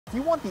If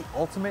you want the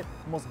ultimate,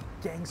 most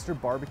gangster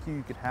barbecue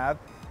you could have,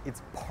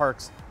 it's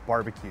Park's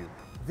Barbecue.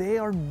 They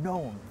are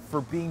known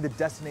for being the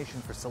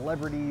destination for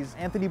celebrities.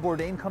 Anthony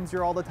Bourdain comes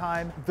here all the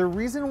time. The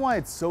reason why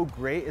it's so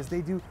great is they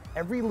do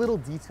every little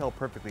detail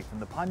perfectly, from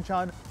the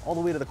panchan all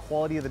the way to the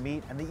quality of the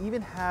meat, and they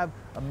even have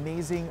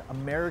amazing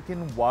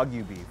American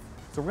wagyu beef.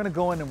 So we're gonna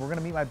go in and we're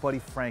gonna meet my buddy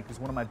Frank, who's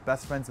one of my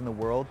best friends in the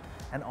world,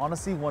 and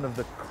honestly one of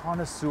the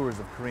connoisseurs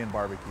of Korean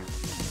barbecue.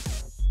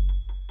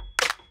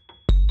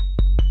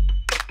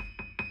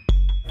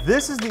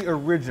 This is the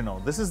original.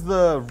 This is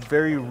the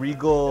very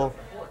regal,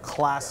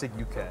 classic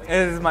yukhoe.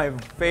 This is my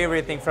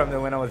favorite thing from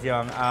when I was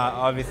young.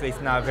 Obviously, it's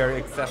not very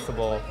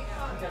accessible,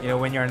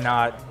 when you're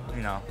not,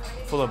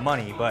 full of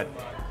money. But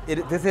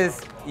this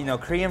is,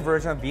 Korean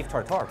version of beef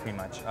tartare, pretty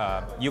much.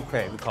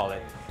 Yukhoe, we call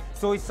it.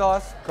 Soy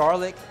sauce,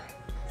 garlic,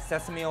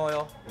 sesame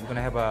oil. We're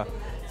gonna have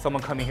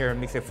someone coming here and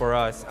mix it for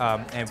us.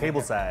 And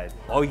Tableside.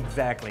 Oh,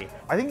 exactly.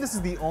 I think this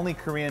is the only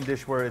Korean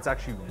dish where it's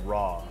actually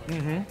raw.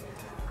 Mm-hmm.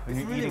 When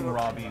you're eating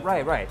raw beef.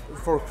 Right.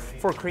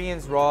 For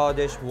Koreans, raw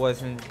dish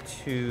wasn't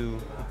too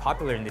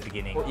popular in the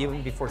beginning.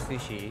 Even before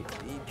sushi,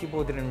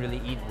 people didn't really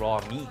eat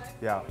raw meat.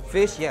 Yeah.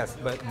 Fish, yes,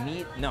 but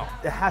meat, no.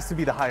 It has to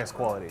be the highest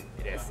quality.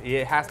 It is.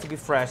 It has to be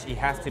fresh. It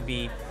has to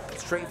be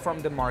straight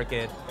from the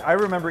market. I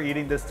remember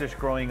eating this dish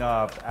growing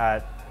up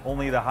at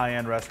only the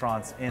high-end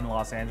restaurants in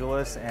Los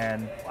Angeles,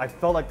 and I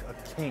felt like a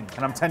king,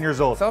 and I'm 10 years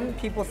old. Some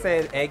people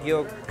say egg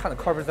yolk kind of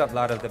covers up a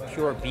lot of the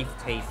pure beef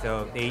taste,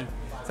 so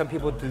some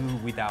people do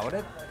without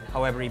it.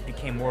 However, it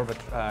became more of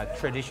a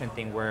tradition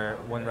thing where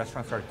when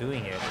restaurants start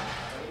doing it,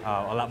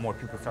 a lot more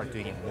people start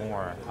doing it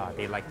more.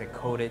 They like the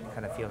coated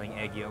kind of feeling,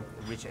 egg yolk,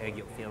 rich egg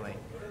yolk feeling.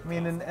 I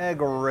mean, an egg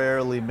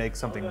rarely makes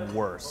something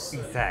worse.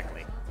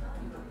 Exactly.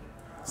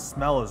 The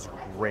smell is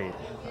great.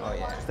 Oh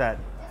yeah. Just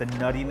the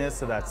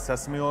nuttiness of that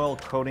sesame oil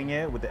coating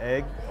it with the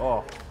egg.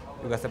 Oh.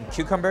 We got some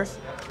cucumbers.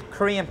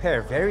 Korean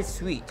pear, very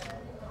sweet.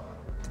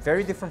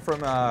 Very different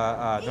from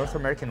North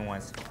American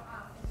ones.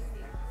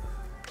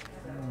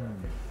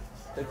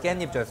 The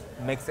galbi just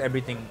makes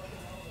everything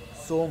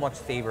so much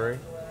flavor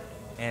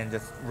and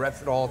just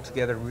wraps it all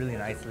together really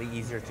nicely,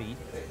 easier to eat.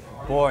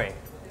 Boy,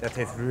 that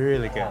tastes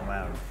really good. Oh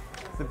man.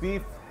 The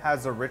beef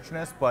has a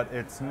richness, but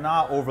it's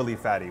not overly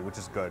fatty, which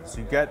is good.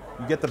 So you get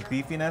the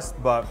beefiness,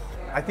 but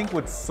I think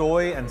with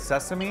soy and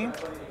sesame,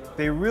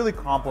 they really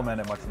complement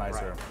it much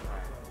nicer.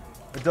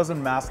 Right. It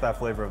doesn't mask that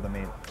flavor of the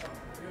meat.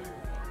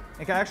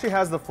 It actually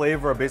has the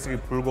flavor of basically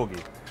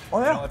bulgogi.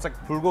 Oh yeah. It's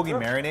like bulgogi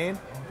marinade.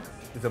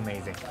 It's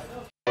amazing.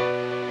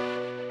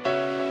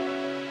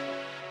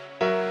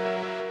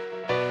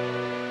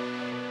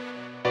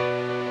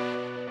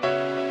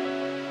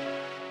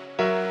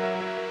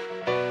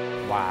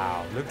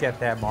 Wow, look at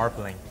that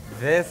marbling.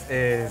 This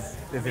is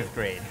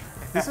great.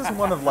 This is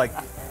one of like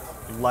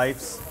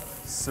life's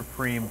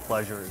supreme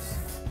pleasures.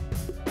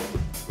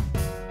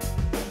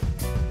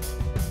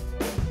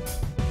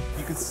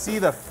 You can see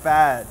the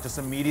fat just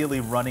immediately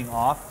running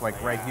off, like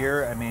right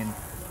here. I mean,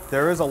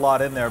 there is a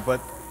lot in there,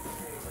 but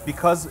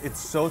because it's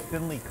so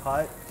thinly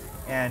cut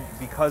and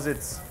because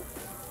it's,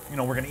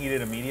 we're gonna eat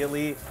it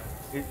immediately,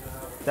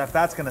 that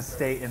fat's gonna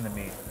stay in the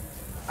meat.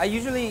 I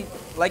usually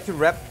like to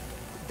wrap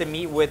the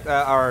meat with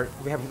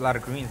we have a lot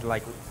of greens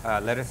like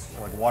lettuce.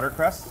 Like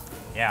watercress?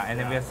 Yeah, and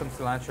then we have some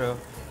cilantro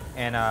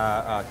and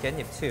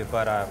galbi too.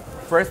 But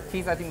first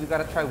piece, I think we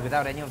gotta try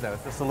without any of those.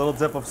 Just a little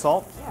dip of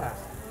salt? Yeah.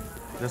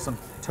 There's some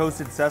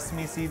toasted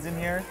sesame seeds in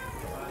here.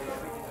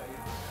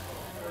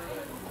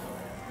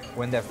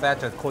 When the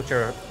fat just coats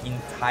your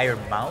entire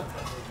mouth,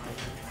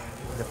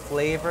 the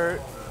flavor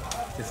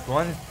just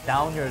runs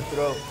down your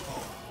throat.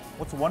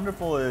 What's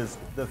wonderful is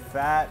the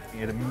fat,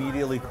 it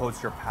immediately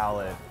coats your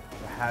palate.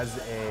 It has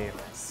a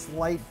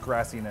slight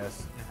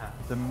grassiness.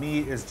 The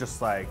meat is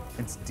just like,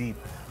 it's deep.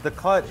 The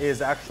cut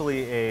is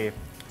actually a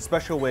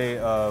special way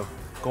of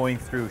going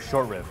through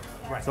short rib.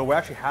 Right. So we're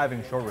actually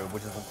having short rib,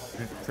 which is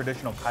a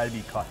traditional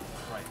galbi cut.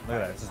 Right. Look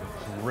at that, it's just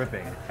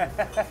dripping.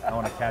 I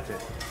want to catch it.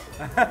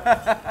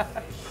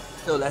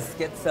 So let's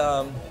get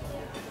some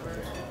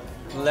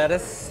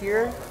lettuce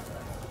here.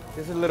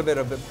 There's a little bit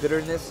of a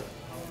bitterness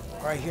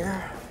right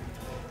here.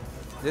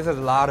 There's a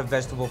lot of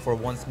vegetable for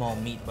one small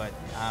meat, but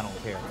I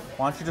don't care.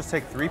 Why don't you just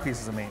take 3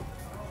 pieces of meat?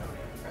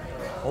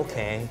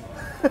 Okay.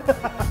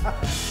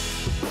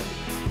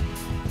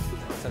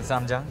 Some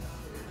samjang.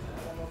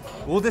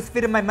 Will this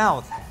fit in my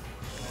mouth?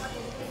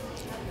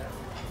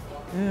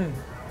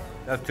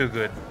 That's too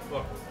good.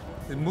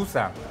 It's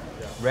musang,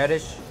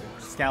 reddish.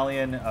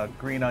 Scallion,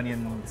 green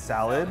onion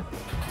salad.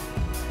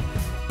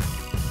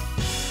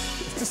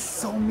 It's just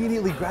so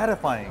immediately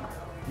gratifying.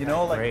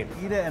 Like Great.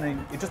 eat it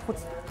and it just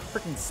puts a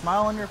freaking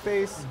smile on your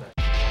face.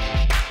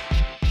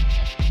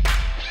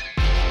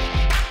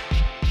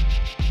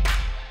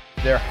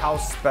 Their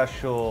house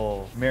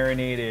special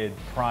marinated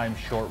prime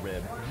short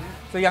rib.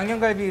 So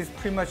양념갈비 is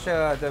pretty much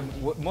the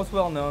most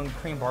well-known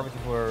Korean barbecue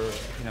for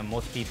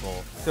most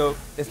people. So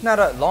it's not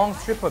a long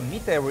strip of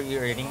meat that we're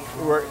eating.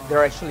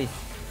 They're actually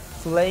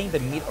filleting the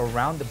meat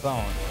around the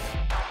bone.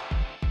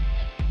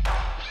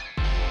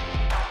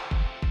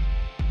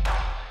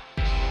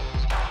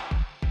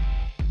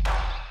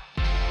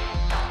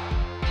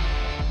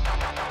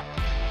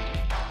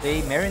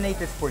 They marinate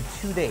this for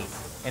 2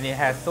 days. And it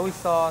has soy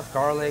sauce,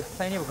 garlic,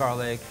 plenty of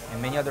garlic,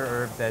 and many other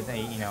herbs that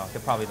they,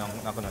 they're probably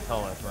not gonna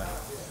tell us. But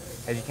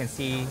as you can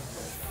see,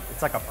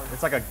 It's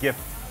like a gift.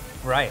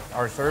 right,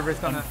 our server's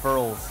gonna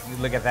Unfurls.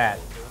 look at that.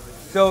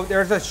 So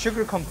there's a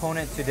sugar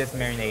component to this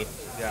marinade.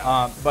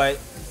 Yeah. But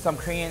some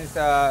Koreans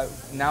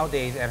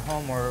nowadays at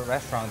home or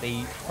restaurant,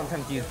 they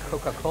sometimes use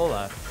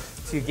Coca-Cola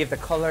to give the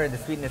color and the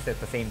sweetness at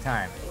the same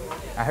time.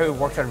 I heard it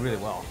works out really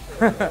well.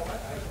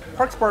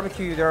 Park's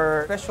barbecue,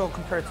 they're special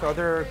compared to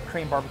other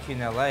Korean barbecue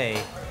in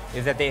LA,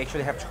 is that they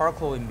actually have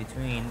charcoal in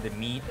between the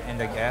meat and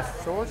the gas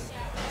source,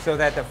 so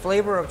that the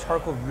flavor of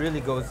charcoal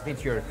really goes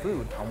into your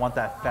food. I want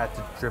that fat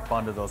to drip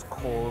onto those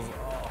coals.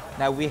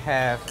 Now we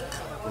have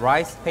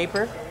rice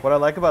paper. What I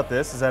like about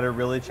this is that it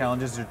really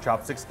challenges your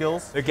chopstick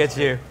skills. Look at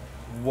you.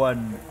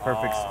 One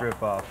perfect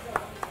strip off.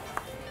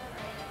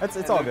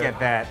 It's all Look good. at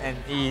that, and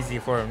easy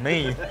for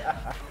me.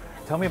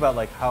 Tell me about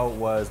like how it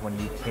was when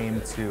you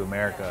came to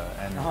America,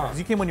 and 'cause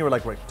you came when you were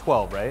like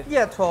 12, right?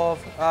 Yeah, 12.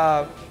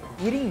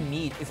 Eating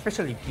meat,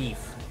 especially beef,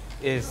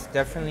 is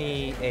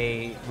definitely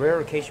a rare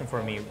occasion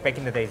for me, back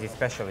in the days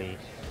especially,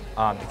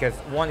 because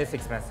one, it's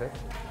expensive,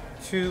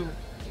 two,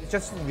 it's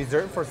just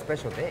reserved for a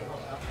special day.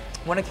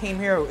 When I came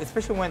here,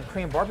 especially when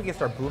Korean barbecue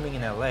started booming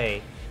in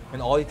LA,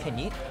 when all you can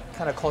eat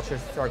kind of cultures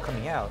started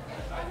coming out,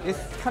 it's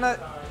kind of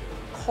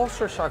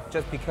culture shock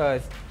just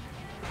because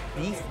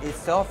beef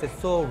itself is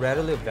so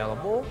readily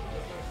available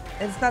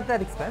and it's not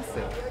that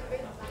expensive.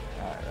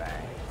 All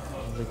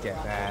right, look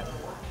at that.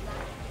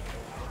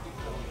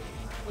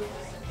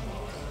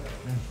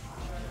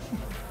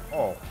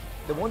 Oh,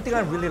 The one thing I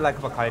really like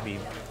about galbi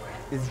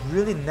is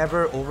really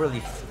never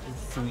overly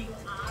sweet.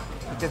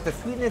 Because the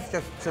sweetness,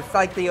 just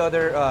like the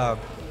other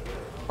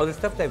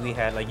stuff that we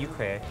had, like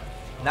yukhoe,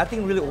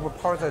 nothing really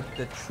overpowers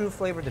the true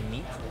flavor of the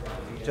meat.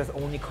 It just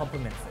only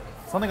complements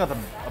it. something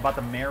about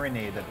the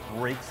marinade that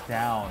breaks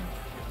down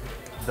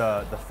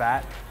the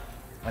fat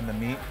and the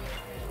meat.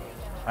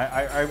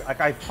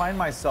 I find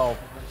myself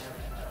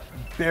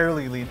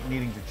barely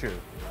needing to chew,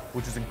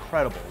 which is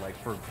incredible. Like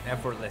for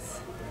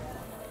Effortless.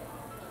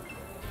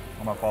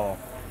 I'm gonna follow.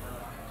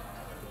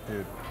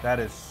 Dude, that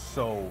is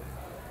so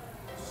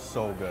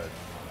good.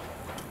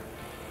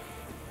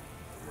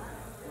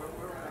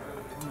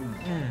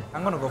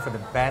 I'm gonna go for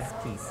the best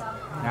piece.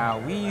 Now,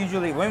 we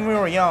usually, when we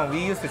were young,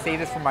 we used to say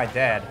this for my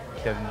dad.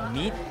 The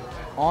meat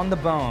on the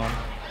bone.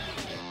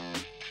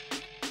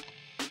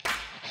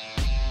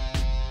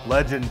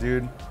 Legend,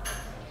 dude.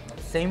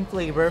 Same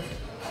flavor,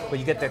 but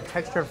you get the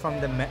texture from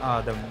the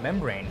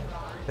membrane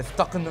that's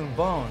stuck in the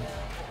bone.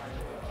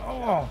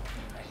 Oh.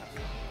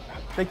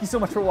 Thank you so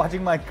much for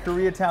watching my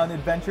Koreatown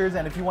adventures,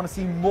 and if you want to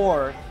see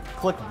more,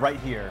 click right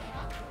here.